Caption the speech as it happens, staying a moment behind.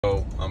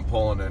So I'm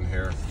pulling in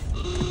here.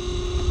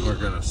 We're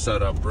gonna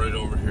set up right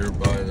over here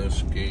by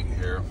this gate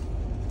here.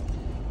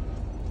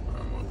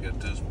 I'm gonna get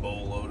this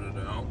bowl loaded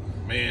out.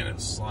 Man,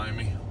 it's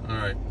slimy. All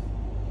right,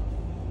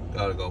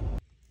 gotta go.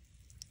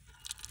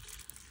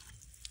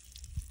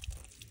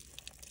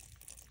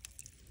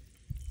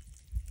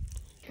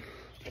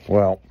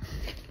 Well,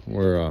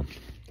 we're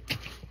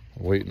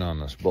waiting on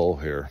this bull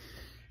here.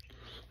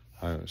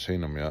 I haven't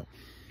seen him yet,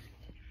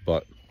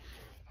 but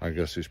I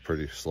guess he's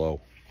pretty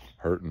slow,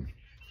 hurting.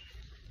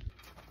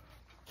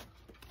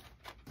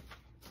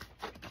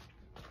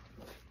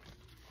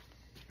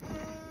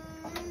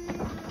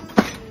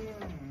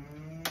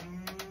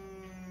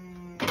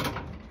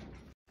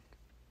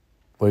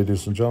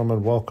 Ladies and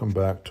gentlemen, welcome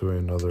back to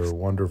another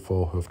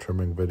wonderful hoof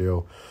trimming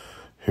video.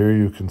 Here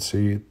you can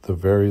see the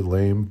very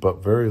lame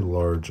but very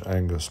large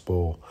Angus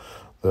bull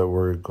that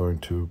we're going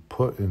to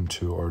put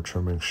into our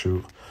trimming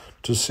chute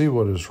to see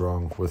what is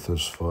wrong with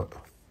his foot.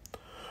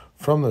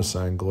 From this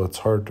angle, it's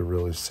hard to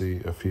really see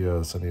if he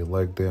has any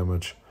leg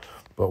damage,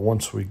 but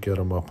once we get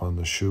him up on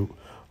the chute,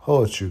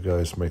 I'll let you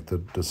guys make the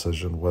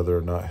decision whether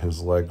or not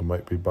his leg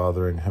might be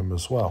bothering him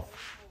as well.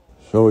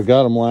 So we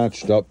got him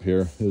latched up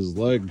here. His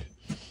leg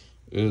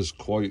is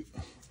quite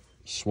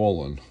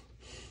swollen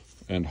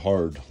and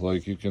hard.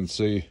 Like you can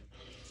see,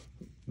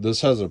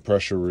 this has a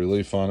pressure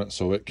relief on it,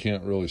 so it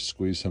can't really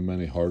squeeze him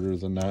any harder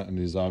than that, and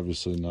he's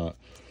obviously not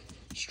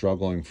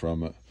struggling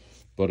from it.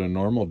 But a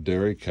normal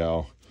dairy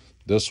cow,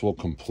 this will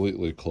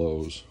completely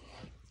close.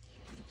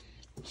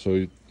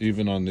 So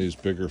even on these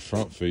bigger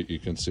front feet, you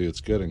can see it's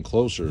getting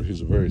closer.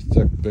 He's a very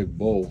thick, big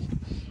bull,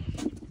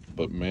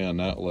 but man,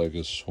 that leg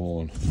is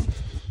swollen.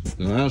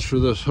 And as for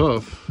this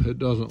hoof, it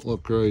doesn't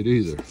look right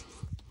either.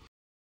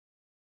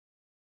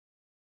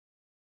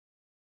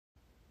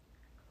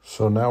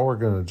 So now we're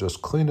going to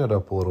just clean it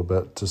up a little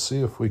bit to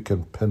see if we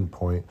can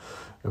pinpoint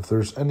if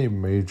there's any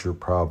major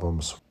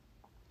problems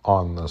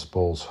on this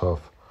bull's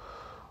hoof.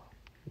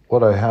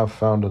 What I have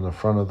found in the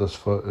front of this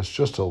foot is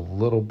just a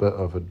little bit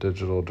of a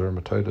digital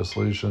dermatitis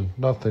lesion.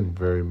 Nothing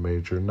very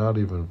major, not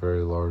even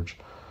very large,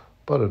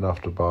 but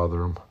enough to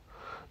bother him.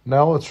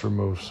 Now let's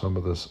remove some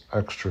of this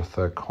extra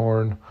thick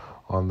horn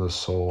on this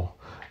sole.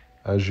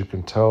 As you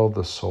can tell,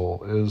 the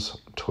sole is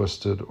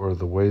twisted, or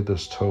the way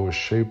this toe is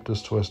shaped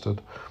is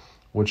twisted,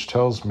 which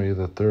tells me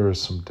that there is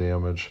some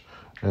damage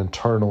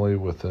internally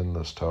within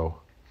this toe.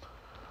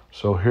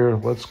 So here,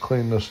 let's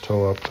clean this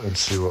toe up and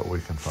see what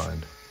we can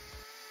find.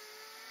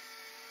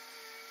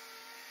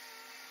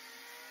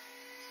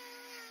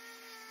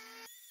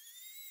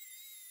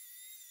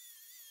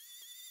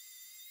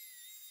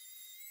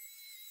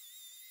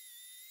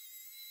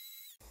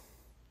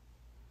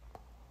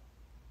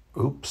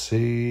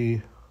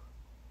 Oopsie.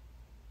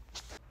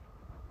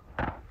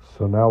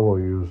 So now we'll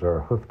use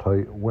our hoof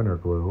tight winter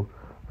glue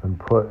and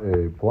put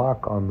a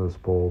block on this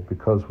bull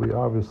because we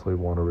obviously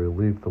want to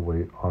relieve the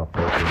weight off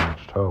of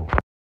each toe.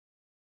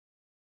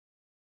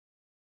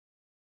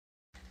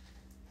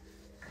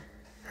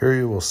 Here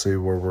you will see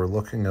where we're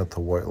looking at the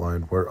white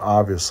line, where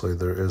obviously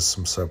there is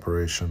some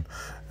separation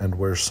and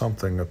where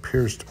something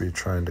appears to be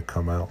trying to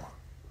come out.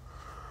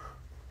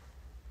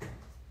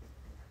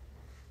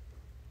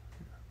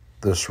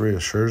 This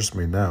reassures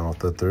me now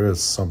that there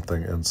is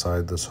something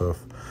inside this hoof,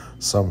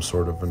 some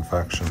sort of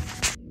infection.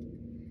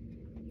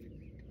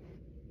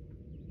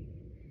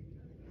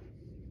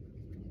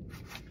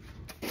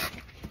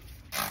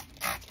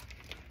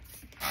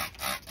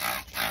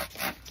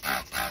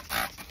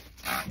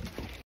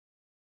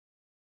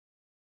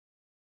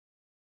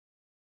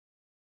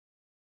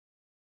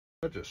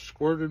 That just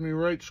squirted me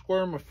right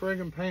square in my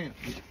friggin' pants.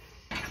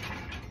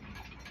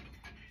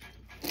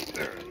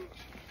 There it is.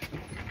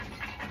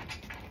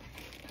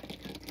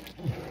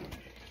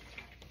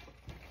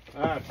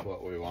 That's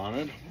what we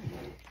wanted.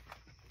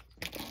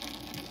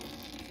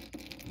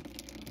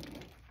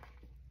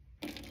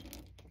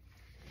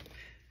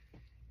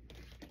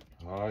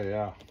 Oh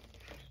yeah.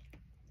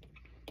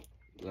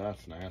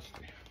 That's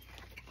nasty.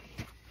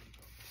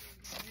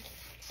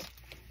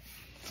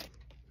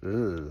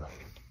 Ew.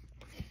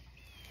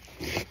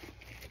 I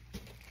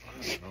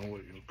don't know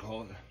what you would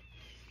call it.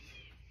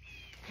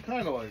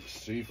 Kind of like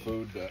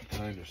seafood that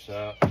kind of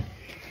sat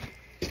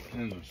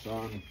in the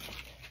sun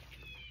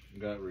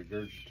and got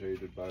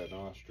regurgitated by an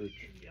ostrich.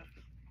 Yeah.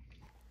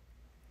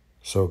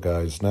 So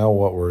guys, now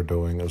what we're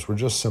doing is we're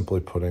just simply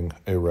putting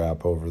a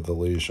wrap over the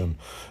lesion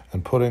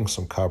and putting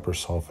some copper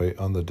sulfate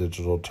on the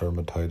digital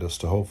dermatitis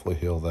to hopefully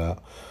heal that.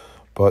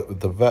 But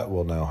the vet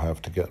will now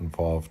have to get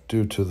involved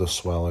due to the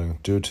swelling,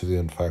 due to the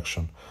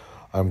infection.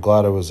 I'm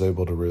glad I was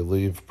able to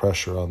relieve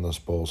pressure on this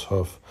bull's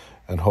hoof,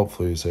 and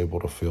hopefully he's able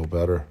to feel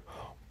better.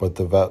 But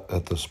the vet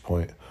at this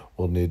point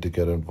will need to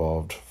get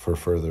involved for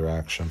further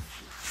action.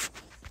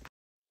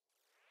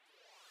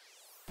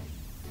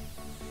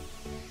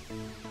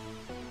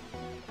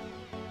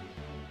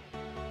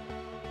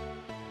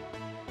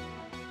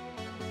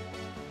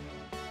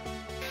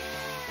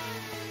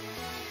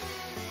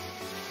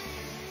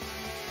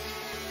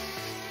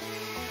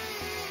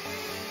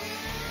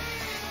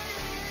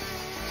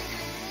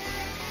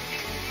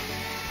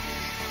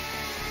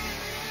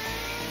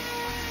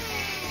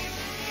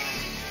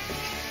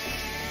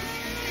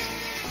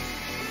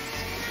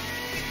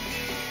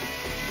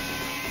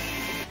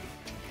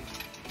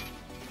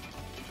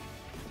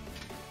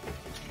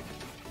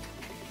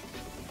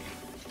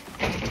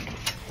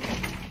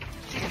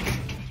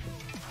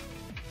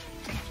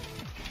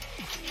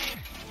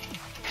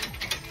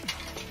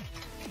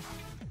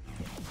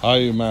 Hi,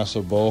 you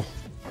massive bull.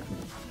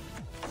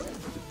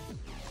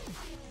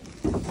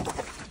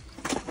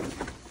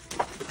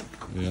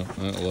 Yeah,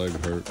 that leg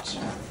hurts.